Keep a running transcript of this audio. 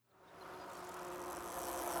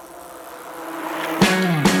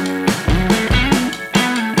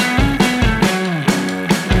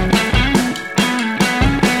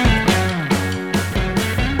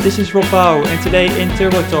this is Rob Pauw, and today in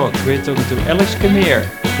Turbo Talk we're talking to Alex Camere,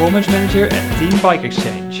 Performance Manager at Team Bike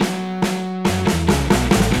Exchange.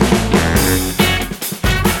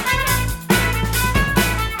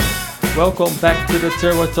 Welcome back to the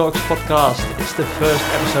Turbo Talks podcast. It's the first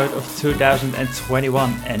episode of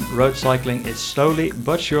 2021 and road cycling is slowly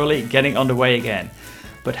but surely getting underway again.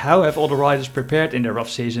 But how have all the riders prepared in their off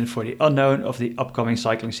season for the unknown of the upcoming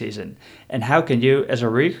cycling season? And how can you, as a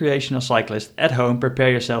recreational cyclist at home,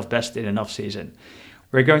 prepare yourself best in an off season?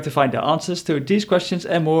 We're going to find the answers to these questions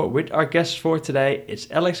and more with our guest for today.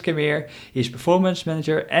 It's Alex Camere. He's Performance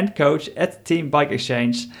Manager and Coach at Team Bike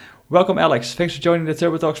Exchange. Welcome, Alex. Thanks for joining the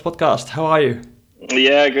Turbo Talks podcast. How are you?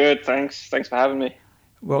 Yeah, good. Thanks for having me.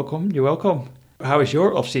 Welcome. You're welcome. How has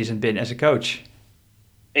your off season been as a coach?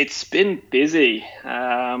 It's been busy.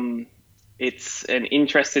 It's an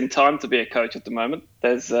interesting time to be a coach at the moment.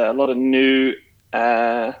 There's a lot of new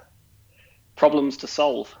problems to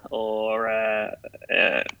solve or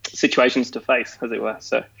situations to face, as it were.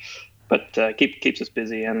 But keeps us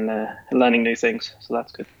busy and learning new things. So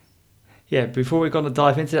that's good. Yeah. Before we're going to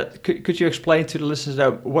dive into that, could you explain to the listeners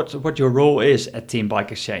what your role is at Team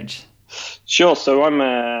Bike Exchange? Sure. So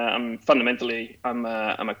I'm fundamentally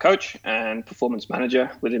a coach and performance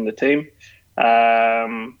manager within the team.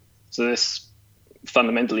 So this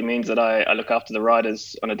fundamentally means that I look after the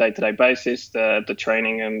riders on a day-to-day basis, the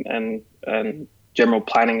training and general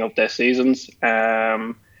planning of their seasons.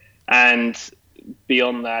 And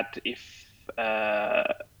beyond that, if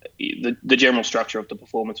the general structure of the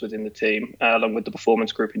performance within the team, along with the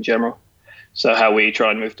performance group in general. So how we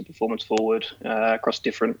try and move the performance forward across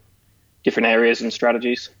different areas and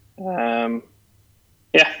strategies. That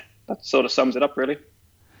sort of sums it up, really.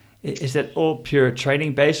 Is that all pure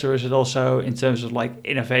training based, or is it also in terms of like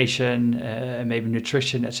innovation, maybe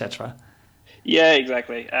nutrition, etc.? Yeah,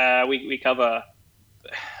 exactly. We cover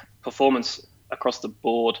performance across the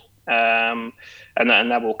board, and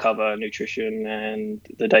that will cover nutrition and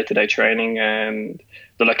the day-to-day training and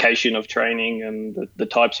the location of training and the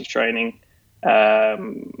types of training.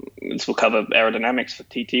 This will cover aerodynamics for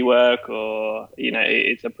TT work, or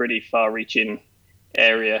it's a pretty far-reaching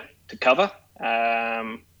area to cover.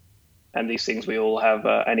 And these things we all have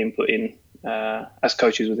an input in as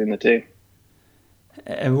coaches within the team.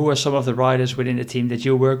 And who are some of the riders within the team that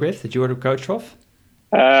you work with, that you are the coach of?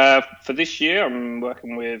 For this year, I'm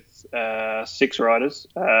working with 6 riders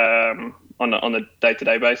on a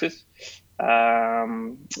day-to-day basis.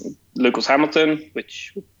 Lucas Hamilton,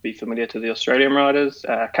 which would be familiar to the Australian riders.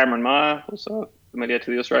 Cameron Meyer, also familiar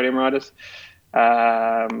to the Australian riders.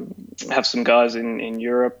 Have some guys in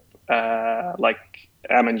Europe, like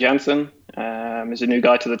Armin Janssen is a new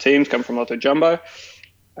guy to the team, come from Lotto Jumbo.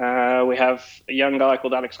 We have a young guy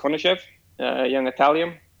called Alex Konishev, a young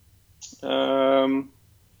Italian.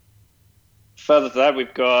 Further to that,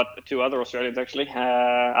 we've got 2 other Australians, actually,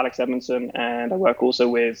 Alex Edmondson, and I work also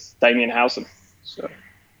with Damien Howson.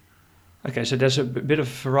 Okay, so there's a bit of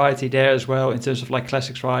variety there as well in terms of like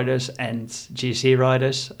classics riders and GC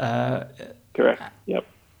riders. Correct, yep.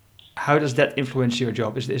 How does that influence your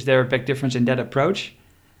job? Is there a big difference in that approach?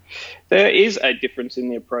 There is a difference in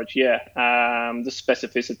the approach, yeah. The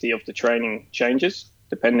specificity of the training changes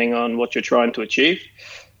depending on what you're trying to achieve.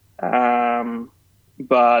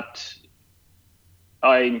 But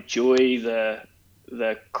I enjoy the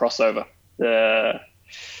crossover.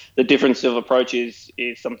 The difference of approaches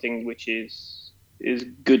is something which is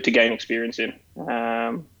good to gain experience in.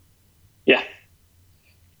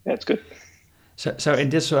 It's good. So in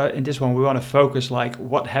this one, we want to focus like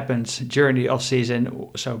what happens during the off season.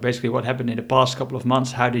 So basically, what happened in the past couple of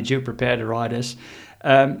months? How did you prepare the riders?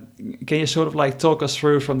 Can you sort of like talk us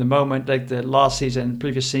through from the moment like the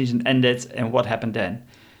previous season ended, and what happened then?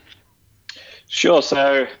 Sure.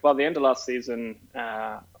 So, the end of last season,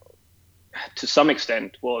 to some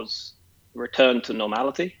extent, was return to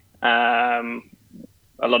normality. A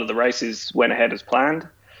lot of the races went ahead as planned.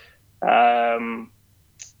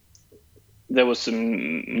 There was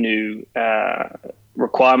some new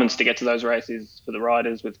requirements to get to those races for the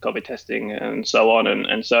riders with COVID testing and so on.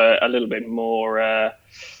 And so a little bit more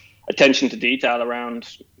attention to detail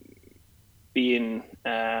around being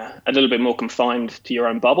a little bit more confined to your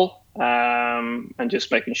own bubble, and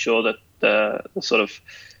just making sure that the sort of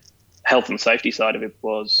health and safety side of it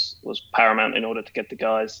was paramount in order to get the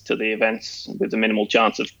guys to the events with the minimal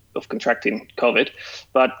chance of contracting COVID.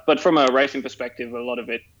 But from a racing perspective, a lot of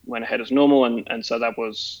it went ahead as normal, and so that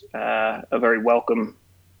was a very welcome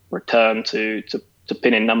return to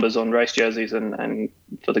pinning numbers on race jerseys and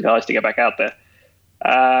for the guys to get back out there.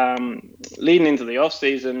 Leading into the off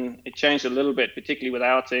season, it changed a little bit, particularly with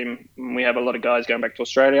our team. We have a lot of guys going back to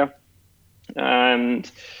Australia, and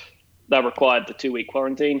that required the 2-week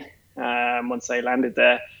quarantine once they landed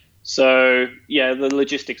there. So yeah, the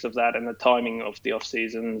logistics of that and the timing of the off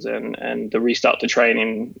seasons and the restart to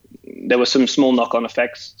training, there were some small knock-on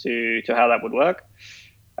effects to how that would work.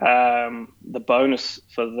 The bonus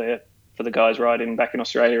for the guys riding back in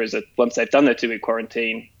Australia is that once they've done their 2-week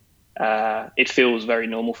quarantine, it feels very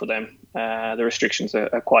normal for them. The restrictions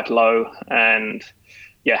are quite low, and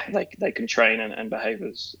yeah, they can train and behave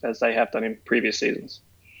as they have done in previous seasons.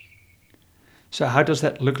 So how does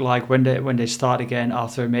that look like when they start again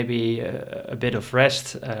after maybe a bit of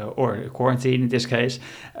rest or quarantine in this case?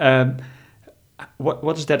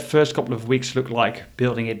 What does that first couple of weeks look like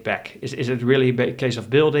building it back? Is it really a case of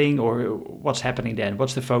building, or what's happening then?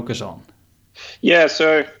 What's the focus on? Yeah,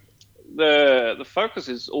 so the focus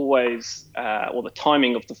is always, or the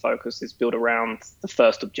timing of the focus is built around the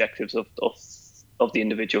first objectives of the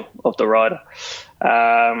individual, of the rider.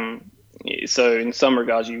 So in some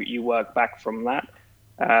regards, you work back from that,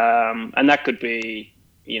 and that could be,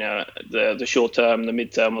 the short term, the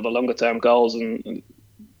mid term, or the longer term goals, and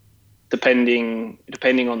depending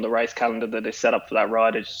on the race calendar that is set up for that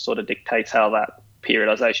rider, it just sort of dictates how that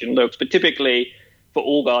periodization looks. But typically, for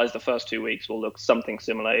all guys, the first 2 weeks will look something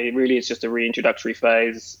similar. It really is just a reintroductory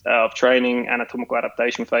phase of training, anatomical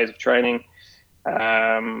adaptation phase of training,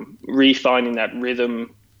 refining that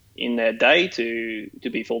rhythm in their day to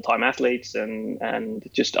be full-time athletes, and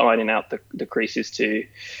just ironing out the creases to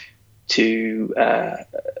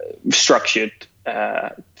structured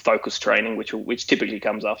focused training, which typically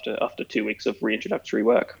comes after 2 weeks of reintroductory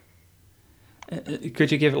work.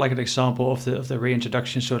 Could you give like an example of the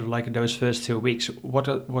reintroduction, sort of like in those first 2 weeks? What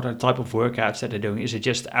are the type of workouts that they're doing? Is it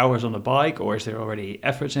just hours on the bike, or is there already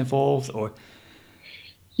efforts involved? Or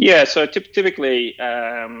yeah, so typically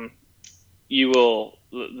the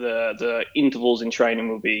intervals in training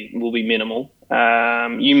will be minimal.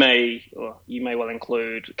 You may well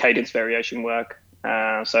include cadence variation work,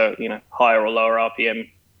 so higher or lower RPM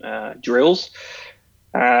drills,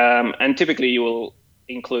 and typically you will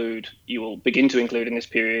begin to include in this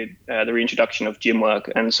period the reintroduction of gym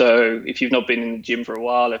work. And so if you've not been in the gym for a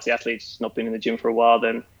while, if the athlete's not been in the gym for a while,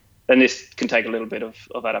 then this can take a little bit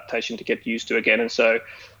of adaptation to get used to again. And so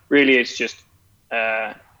really it's just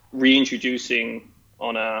reintroducing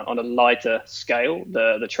on a lighter scale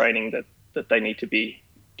the training that they need to be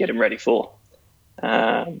getting ready for.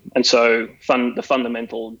 And so the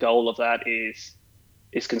fundamental goal of that is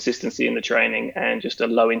consistency in the training and just a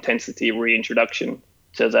low intensity reintroduction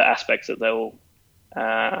to the aspects that they'll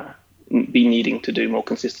be needing to do more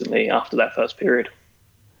consistently after that first period.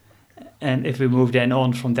 And if we move then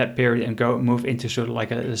on from that period and move into sort of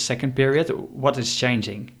like a second period, what is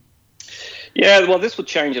changing? Yeah, well, this will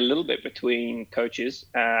change a little bit between coaches,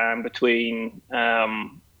 between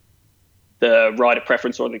the rider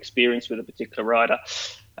preference or the experience with a particular rider.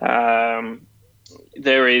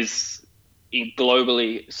 There is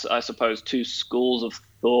globally, I suppose, two schools of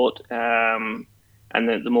thought, and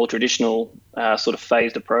the more traditional sort of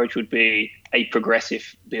phased approach would be a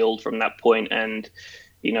progressive build from that point. And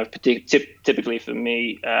typically for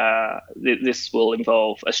me, this will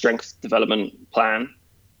involve a strength development plan.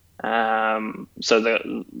 So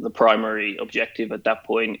the primary objective at that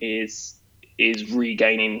point is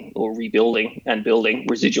regaining or rebuilding and building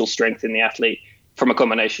residual strength in the athlete from a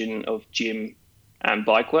combination of gym and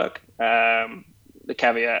bike work. The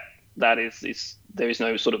caveat that is there is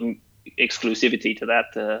no sort of exclusivity to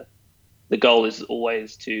that. The goal is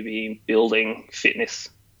always to be building fitness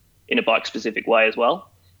in a bike specific way as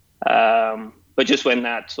well. But just when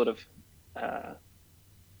that sort of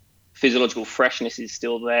physiological freshness is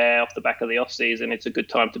still there off the back of the off season, it's a good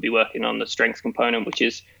time to be working on the strength component, which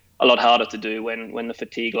is a lot harder to do when the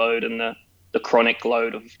fatigue load and the chronic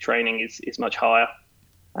load of training is much higher.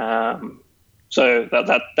 So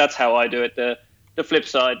that's how I do it. The flip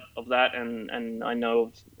side of that, and I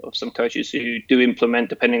know of some coaches who do implement,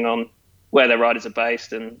 depending on where their riders are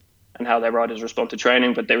based and how their riders respond to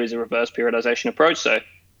training, but there is a reverse periodization approach.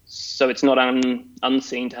 So it's not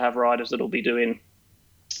unseen to have riders that will be doing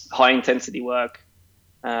high intensity work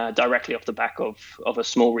directly off the back of a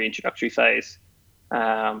small reintroductory phase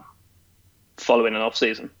following an off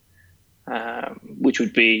season, which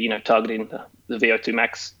would be targeting the VO2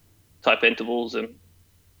 max type intervals and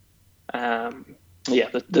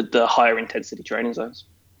the higher intensity training zones.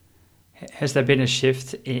 Has there been a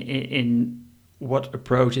shift in what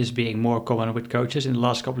approach is being more common with coaches in the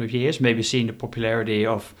last couple of years? Maybe seeing the popularity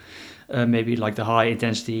of maybe like the high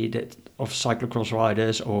intensity of cyclocross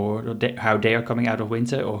riders, or how they are coming out of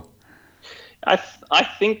winter, or I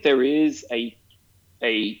think there is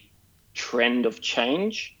a trend of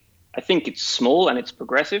change. I think it's small and it's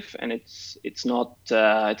progressive, and it's not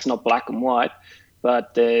black and white,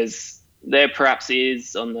 but there perhaps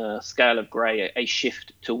is, on the scale of grey, a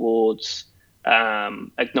shift towards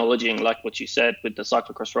acknowledging, like what you said with the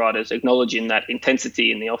cyclocross riders, acknowledging that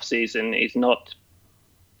intensity in the off season is not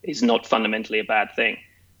fundamentally a bad thing.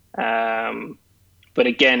 But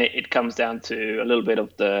again, it comes down to a little bit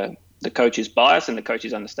of the coach's bias and the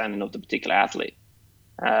coach's understanding of the particular athlete,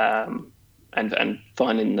 and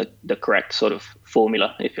finding the correct sort of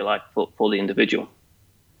formula, if you like, for the individual.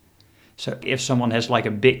 So if someone has like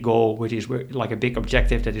a big goal, which is like a big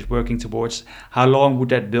objective that is working towards, how long would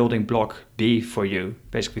that building block be for you,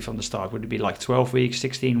 basically from the start? Would it be like 12 weeks,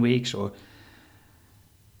 16 weeks, or?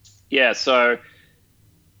 Yeah, so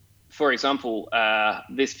for example,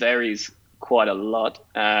 this varies quite a lot.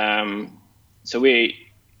 So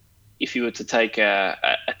if you were to take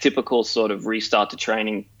a typical sort of restart to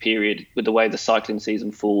training period with the way the cycling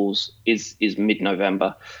season falls is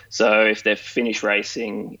mid-November. So if they're finished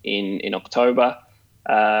racing in October,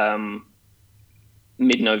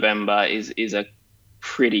 mid-November is a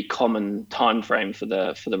pretty common time frame for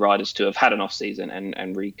the riders to have had an off season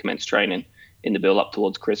and recommence training in the build up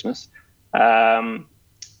towards Christmas.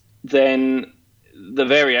 Then the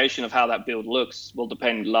variation of how that build looks will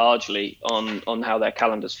depend largely on how their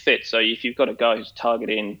calendars fit. So if you've got a guy who's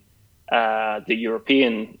targeting the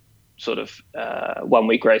European sort of 1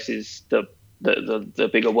 week races, the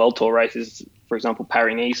bigger World Tour races, for example,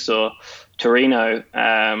 Paris-Nice or Torino,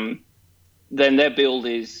 then their build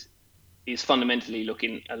is fundamentally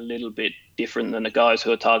looking a little bit different than the guys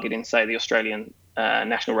who are targeting, say, the Australian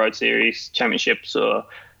National Road Series Championships or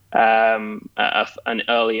an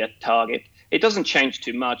earlier target. It doesn't change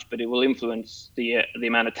too much, but it will influence the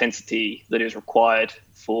amount of intensity that is required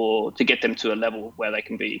to get them to a level where they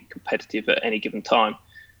can be competitive at any given time.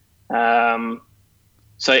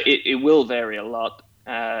 So it will vary a lot,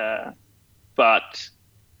 but.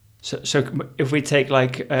 So if we take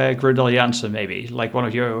like Grudal Janssen, maybe like one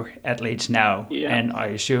of your athletes now, yeah. And I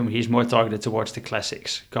assume he's more targeted towards the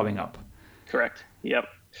classics coming up. Correct. Yep.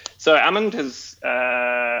 So Amund has.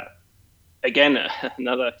 Again,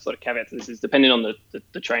 another sort of caveat to this is depending on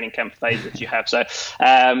the training camp phase that you have. So,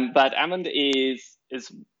 but Amund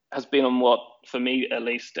has been on what, for me at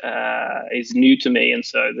least, is new to me, and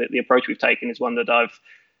so the approach we've taken is one that I've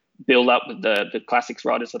built up with the classics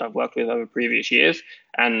riders that I've worked with over previous years,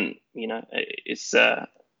 and it's an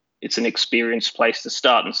experienced place to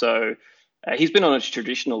start, and so. He's been on a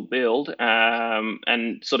traditional build,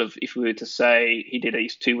 and sort of if we were to say he did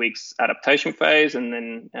his 2 weeks adaptation phase and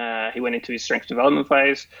then he went into his strength development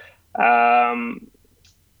phase.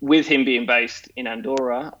 With him being based in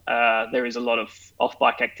Andorra, there is a lot of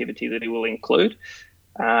off-bike activity that he will include,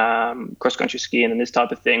 cross-country skiing and this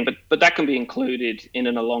type of thing, but that can be included in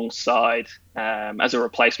and alongside as a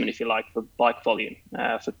replacement, if you like, for bike volume,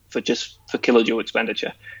 for kilojoule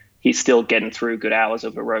expenditure. He's still getting through good hours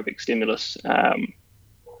of aerobic stimulus.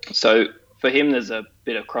 So for him, there's a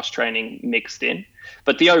bit of cross-training mixed in.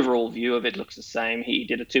 But the overall view of it looks the same. He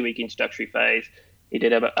did a 2-week introductory phase. He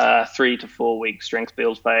did a 3 to 4 week strength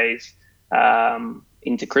build phase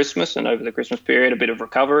into Christmas, and over the Christmas period, a bit of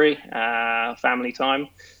recovery, family time,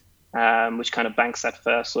 which kind of banks that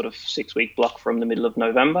first sort of 6-week block from the middle of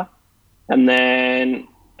November. And then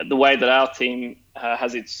the way that our team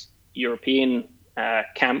has its European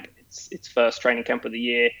camp, its first training camp of the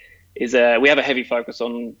year, is we have a heavy focus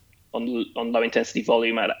on low intensity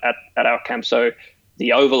volume at our camp. So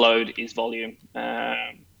the overload is volume,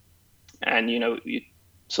 and you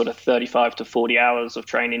sort of 35 to 40 hours of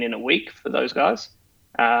training in a week for those guys,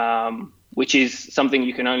 which is something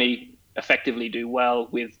you can only effectively do well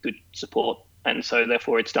with good support, and so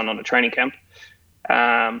therefore it's done on a training camp.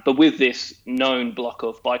 But with this known block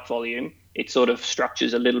of bike volume, it sort of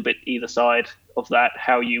structures a little bit either side of that,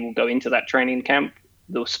 how you will go into that training camp,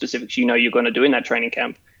 the specifics you're going to do in that training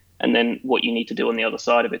camp, and then what you need to do on the other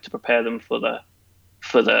side of it to prepare them for the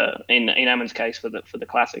in Amund's case for the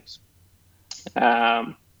classics.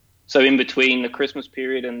 So in between the Christmas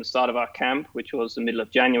period and the start of our camp, which was the middle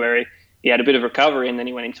of January, he had a bit of recovery, and then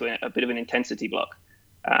he went into a bit of an intensity block.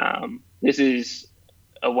 This is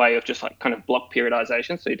a way of just like kind of block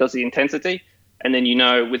periodization. So he does the intensity, and then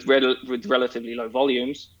with relatively low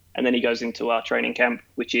volumes, and then he goes into our training camp,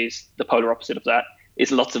 which is the polar opposite of that,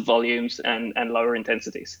 is lots of volumes and lower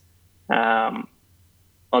intensities.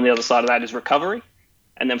 on the other side of that is recovery.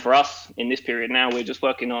 And then for us in this period now, we're just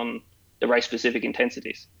working on the race-specific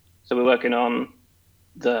intensities. So we're working on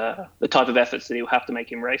the type of efforts that he'll have to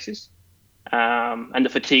make in races, and the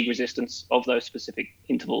fatigue resistance of those specific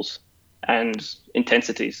intervals and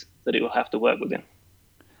intensities that he will have to work within.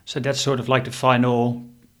 So that's sort of like the final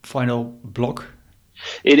block.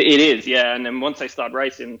 It is, yeah. And then once they start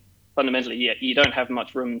racing, fundamentally, yeah, you don't have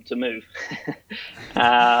much room to move.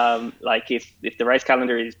 Like if the race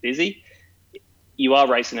calendar is busy, you are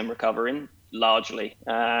racing and recovering largely.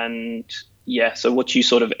 And yeah, so what you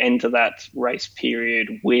sort of enter that race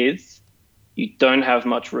period with, you don't have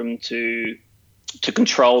much room to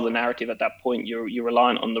control the narrative at that point. You're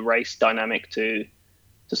reliant on the race dynamic to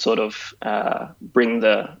sort of bring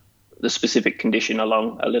the specific condition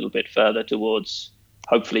along a little bit further towards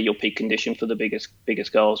hopefully your peak condition for the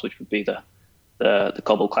biggest goals, which would be the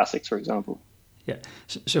Cobble Classics, for example. Yeah.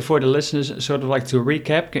 So for the listeners, sort of like to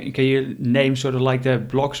recap, can you name sort of like the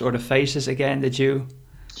blocks or the phases again that you?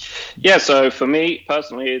 Yeah. So for me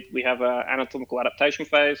personally, we have an anatomical adaptation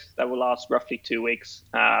phase that will last roughly 2 weeks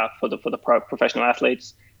for the professional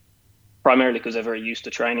athletes, primarily because they're very used to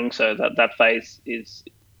training. So that phase is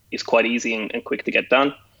quite easy and quick to get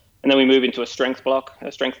done. And then we move into a strength block,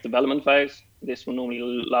 a strength development phase. This will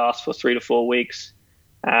normally last for 3 to 4 weeks.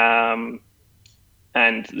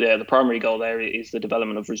 And the primary goal there is the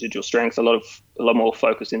development of residual strength, a lot more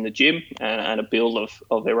focus in the gym and a build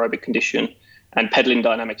of aerobic condition and pedaling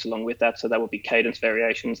dynamics along with that. So that would be cadence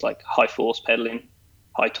variations like high force pedaling,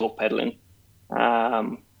 high torque pedaling.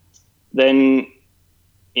 Then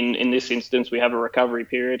in this instance, we have a recovery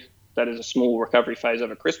period that is a small recovery phase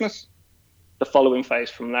over Christmas. The following phase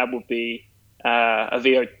from that would be a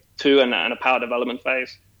VO2 and a power development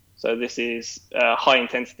phase. So this is high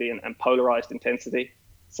intensity and polarized intensity.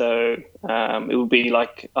 So it would be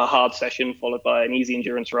like a hard session followed by an easy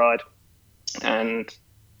endurance ride and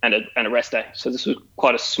a rest day. So this was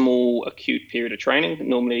quite a small acute period of training,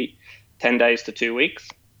 normally 10 days to 2 weeks.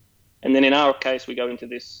 And then in our case, we go into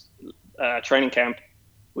this training camp,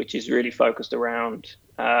 which is really focused around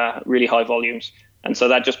really high volumes. And so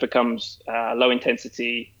that just becomes low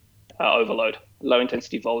intensity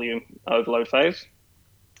volume overload phase.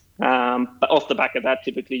 But off the back of that,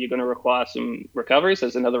 typically you're going to require some recovery. So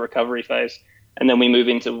there's another recovery phase. And then we move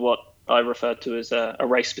into what I refer to as a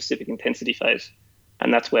race-specific intensity phase.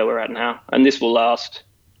 And that's where we're at now. And this will last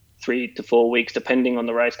 3 to 4 weeks, depending on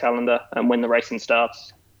the race calendar and when the racing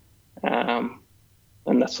starts. And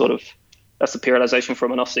that's the periodization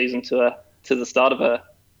from an off-season to the start of a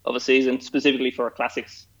season, specifically for a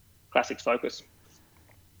classics focus.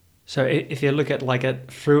 So if you look at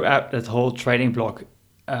throughout that whole training block,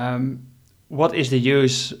 what is the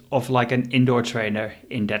use of like an indoor trainer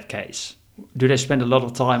in that case? Do they spend a lot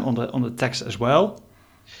of time on the tacks as well?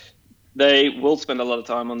 They will spend a lot of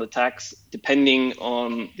time on the tacks, depending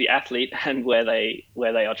on the athlete and where they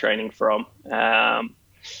are training from.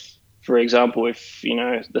 For example, if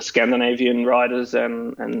the Scandinavian riders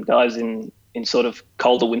and guys in sort of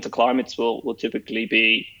colder winter climates will typically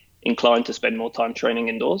be inclined to spend more time training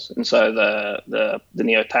indoors, and so the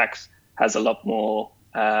Neo Tax has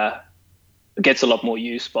gets a lot more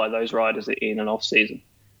use by those riders in and off season.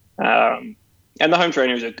 And the home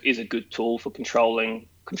trainer is a good tool for controlling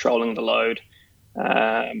the load,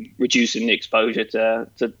 reducing the exposure to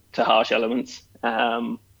harsh elements,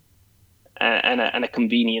 and a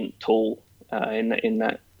convenient tool in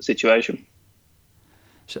that situation.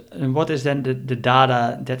 So, and what is then the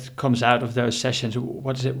data that comes out of those sessions?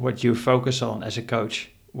 What is it? What you focus on as a coach?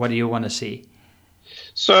 What do you want to see?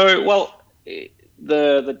 So, well,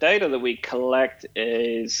 the data that we collect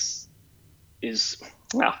is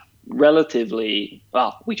relatively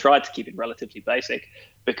well. We tried to keep it relatively basic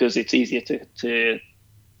because it's easier to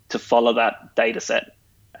follow that data set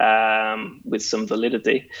with some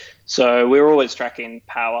validity. So we're always tracking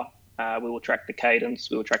power. We will track the cadence.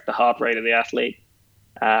 We will track the heart rate of the athlete.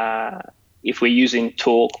 If we're using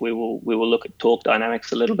torque, we will look at torque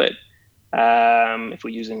dynamics a little bit. If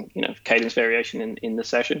we're using cadence variation in the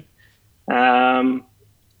session,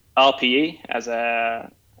 RPE as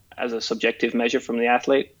a subjective measure from the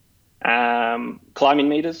athlete, climbing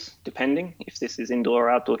meters depending if this is indoor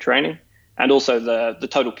or outdoor training, and also the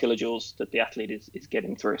total kilojoules that the athlete is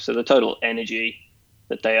getting through. So the total energy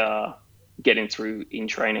that they are getting through in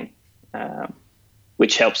training,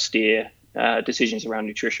 which helps steer decisions around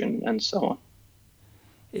nutrition and so on.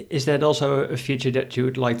 Is that also a feature that you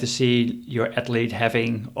would like to see your athlete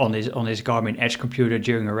having on his Garmin Edge computer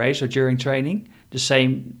during a race or during training? The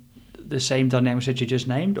same dynamics that you just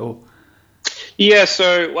named, or? Yeah,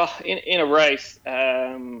 so well, in a race,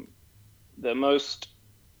 the most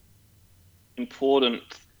important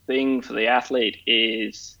thing for the athlete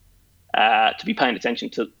is to be paying attention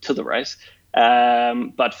to the race.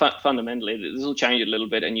 But fundamentally, this will change a little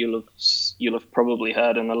bit, and you'll have probably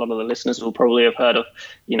heard, and a lot of the listeners will probably have heard of,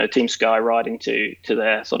 Team Sky riding to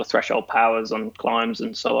their sort of threshold powers on climbs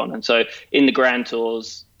and so on. And so in the Grand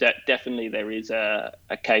Tours, definitely there is a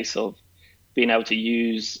case of being able to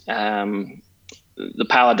use the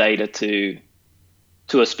power data to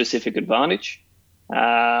a specific advantage.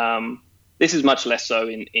 This is much less so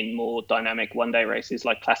in more dynamic one-day races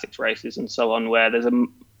like classics races and so on, where there's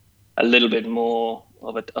a little bit more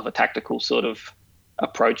of a tactical sort of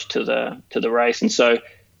approach to the race. And so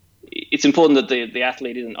it's important that the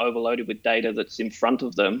athlete isn't overloaded with data that's in front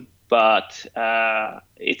of them, but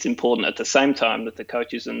it's important at the same time that the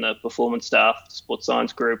coaches and the performance staff, the sports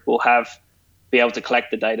science group, will be able to collect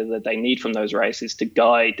the data that they need from those races to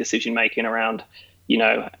guide decision making around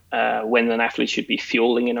when an athlete should be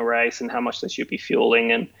fueling in a race and how much they should be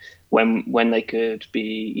fueling, and when they could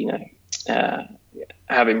be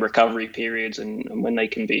having recovery periods, and when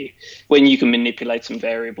you can manipulate some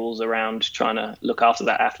variables around trying to look after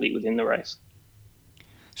that athlete within the race.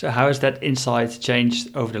 So how has that insight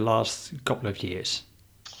changed over the last couple of years?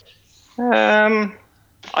 I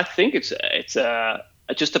think it's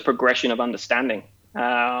just a progression of understanding.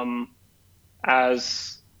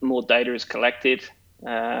 As more data is collected,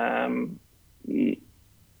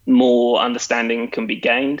 more understanding can be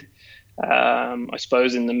gained. I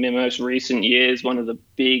suppose in the most recent years, one of the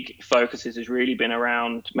big focuses has really been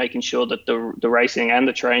around making sure that the racing and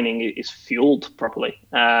the training is fueled properly.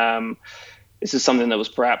 This is something that was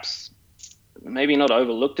perhaps maybe not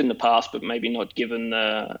overlooked in the past, but maybe not given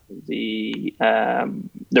the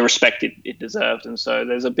respect it deserved. And so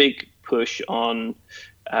there's a big push on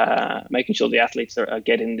making sure the athletes are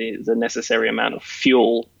getting the necessary amount of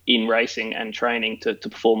fuel in racing and training to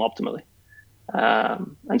perform optimally.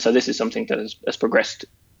 And so this is something that has progressed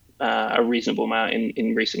a reasonable amount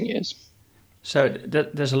in recent years. So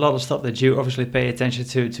there's a lot of stuff that you obviously pay attention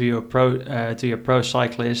to your pro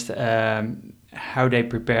cyclist, how they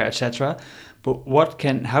prepare, etc. But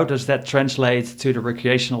how does that translate to the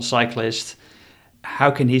recreational cyclist?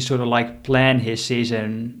 How can he sort of like plan his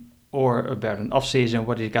season, or about an off season?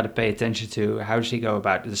 What he's got to pay attention to? How does he go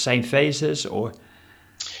about it? The same phases, or?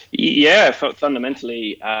 Yeah,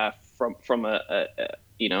 fundamentally, from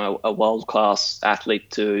a world class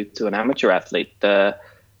athlete to an amateur athlete, the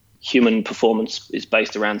human performance is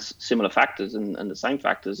based around similar factors and the same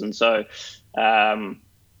factors. And so,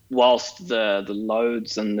 whilst the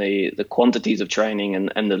loads and the quantities of training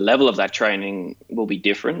and the level of that training will be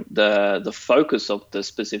different, the focus of the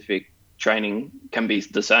specific training can be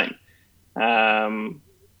the same. That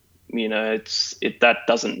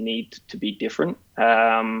doesn't need to be different.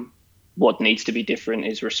 What needs to be different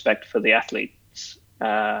is respect for the athlete's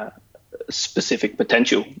specific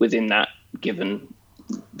potential within that given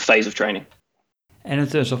phase of training. And in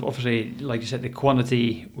terms of, obviously, like you said, the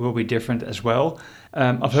quantity will be different as well.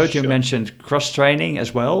 I've heard you mentioned cross training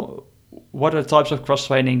as well. What are the types of cross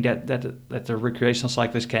training that the recreational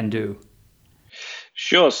cyclist can do?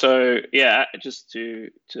 Sure. So yeah, just to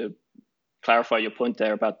clarify your point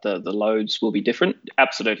there about the loads will be different.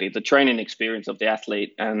 Absolutely. The training experience of the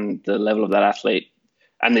athlete and the level of that athlete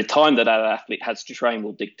and the time that athlete has to train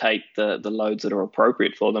will dictate the loads that are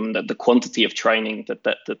appropriate for them, the quantity of training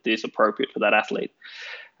that is appropriate for that athlete.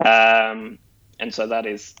 And so that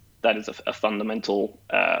is a fundamental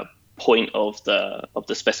point of the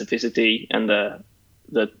specificity and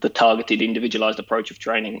the targeted, individualized approach of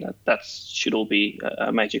training. That should all be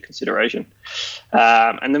a major consideration.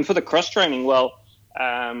 And then for the cross training, well,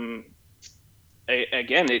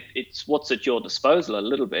 again, it's what's at your disposal a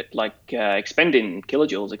little bit. Like expending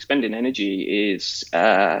kilojoules, expending energy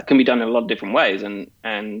can be done in a lot of different ways,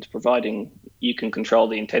 and providing you can control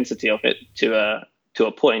the intensity of it to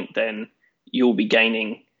a point, then you'll be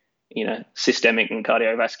gaining, systemic and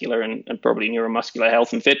cardiovascular and probably neuromuscular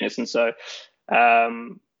health and fitness. And so,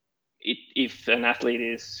 if an athlete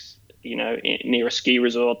is near a ski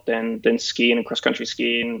resort, then skiing and cross-country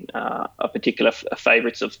skiing are particular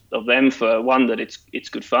favorites of them. For one, that it's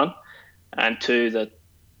good fun, and two, that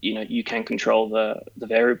you can control the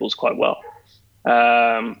variables quite well.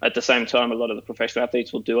 At the same time, a lot of the professional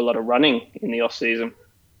athletes will do a lot of running in the off season.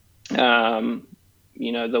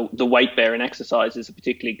 The weight bearing exercises are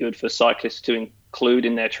particularly good for cyclists to include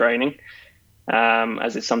in their training,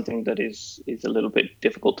 as it's something that is a little bit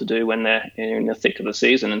difficult to do when they're in the thick of the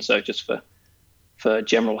season. And so just for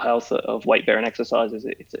general health of weight bearing exercises,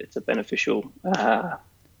 it's a beneficial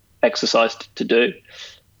exercise to do.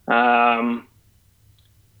 And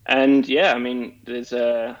yeah, I mean, there's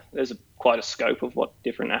quite a scope of what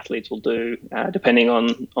different athletes will do, depending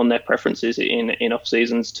on their preferences in off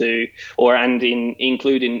seasons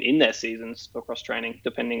including in their seasons for cross training,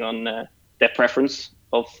 depending on their preference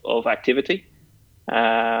of activity,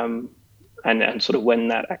 and sort of when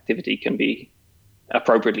that activity can be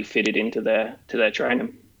appropriately fitted into their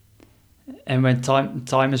training. And when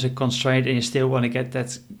time is a constraint and you still want to get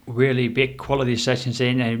that really big quality sessions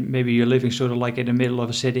in, and maybe you're living sort of like in the middle of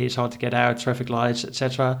a city, it's hard to get out, traffic lights,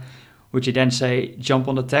 etc., would you then say jump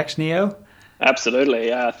on the Tacx Neo?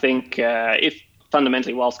 Absolutely. I think if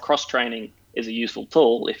fundamentally, whilst cross training is a useful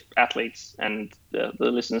tool, if athletes and the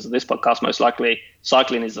listeners of this podcast, most likely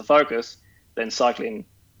cycling is the focus, then cycling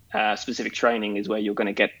specific training is where you're going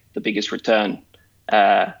to get the biggest return,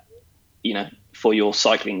 for your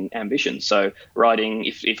cycling ambitions. So riding,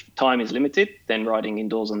 if time is limited, then riding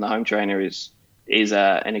indoors on the home trainer is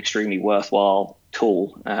an extremely worthwhile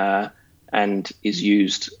tool, and is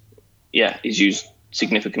used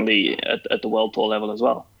significantly at the world tour level as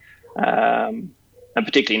well. And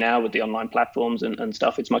particularly now with the online platforms and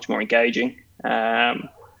stuff, it's much more engaging.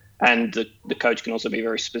 And the coach can also be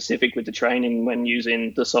very specific with the training when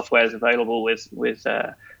using the softwares available with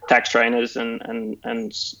Tacx trainers and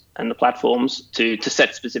the platforms to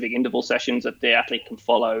set specific interval sessions that the athlete can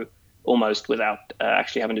follow almost without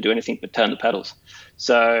actually having to do anything but turn the pedals.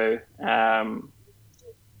 So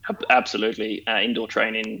absolutely, indoor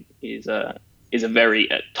training is a very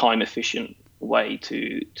time efficient way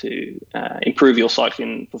to improve your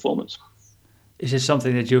cycling performance. Is it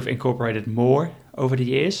something that you've incorporated more over the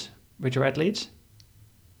years with your athletes?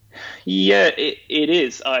 Yeah, it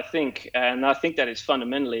is, I think. And I think that it's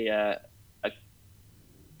fundamentally a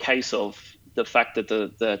case of the fact that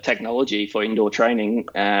the technology for indoor training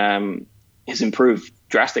has improved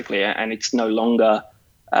drastically, and it's no longer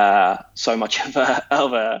so much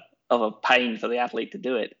of a pain for the athlete to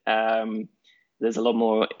do it. There's a lot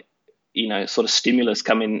more sort of stimulus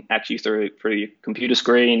coming at you through your computer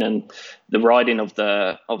screen, and the riding of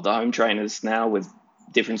the home trainers now with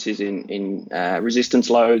differences in resistance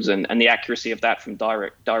loads and the accuracy of that from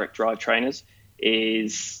direct drive trainers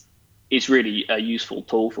is really a useful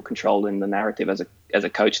tool for controlling the narrative as a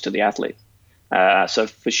coach to the athlete. So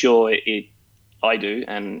for sure, I do,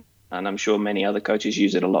 and I'm sure many other coaches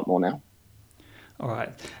use it a lot more now. All right.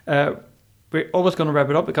 We're almost going to wrap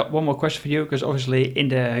it up. I got one more question for you, because obviously in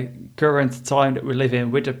the current time that we live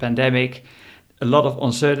in with the pandemic, a lot of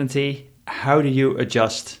uncertainty. How do you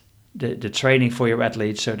adjust the training for your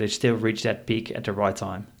athletes so they still reach that peak at the right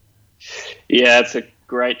time? Yeah, it's a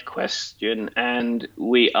great question, and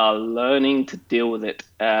we are learning to deal with it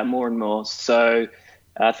more and more. So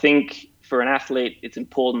I think for an athlete, it's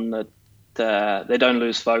important that they don't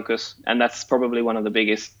lose focus, and that's probably one of the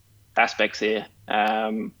biggest aspects here.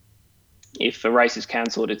 If a race is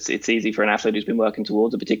cancelled, it's easy for an athlete who's been working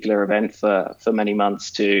towards a particular event for many months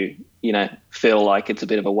to feel like it's a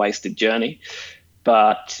bit of a wasted journey.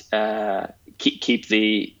 But keep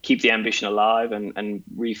the ambition alive and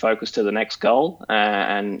refocus to the next goal.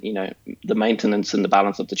 And the maintenance and the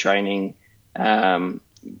balance of the training can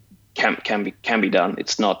be done.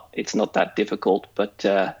 It's not that difficult, but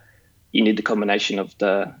you need the combination of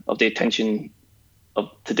the attention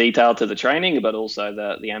to detail to the training, but also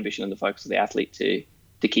the ambition and the focus of the athlete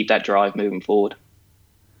to keep that drive moving forward.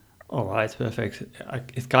 All right, perfect.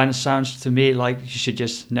 It kind of sounds to me like you should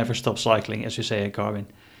just never stop cycling, as you say at Garmin.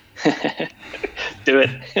 Do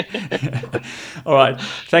it. All right.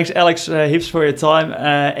 Thanks, Alex, heaps for your time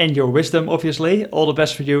and your wisdom, obviously. All the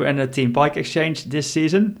best for you and the Team Bike Exchange this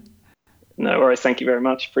season. No worries. Thank you very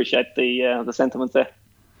much. Appreciate the sentiments there.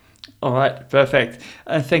 All right, perfect.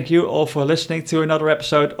 And thank you all for listening to another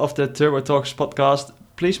episode of the Turbo Talks podcast.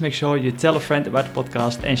 Please make sure you tell a friend about the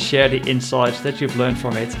podcast and share the insights that you've learned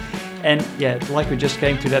from it. And yeah, like we just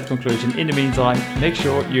came to that conclusion, in the meantime, make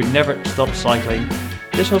sure you never stop cycling.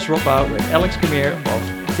 This was Rob Bouw with Alex Camille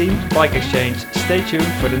of Team Bike Exchange. Stay tuned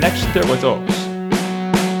for the next Turbo Talks.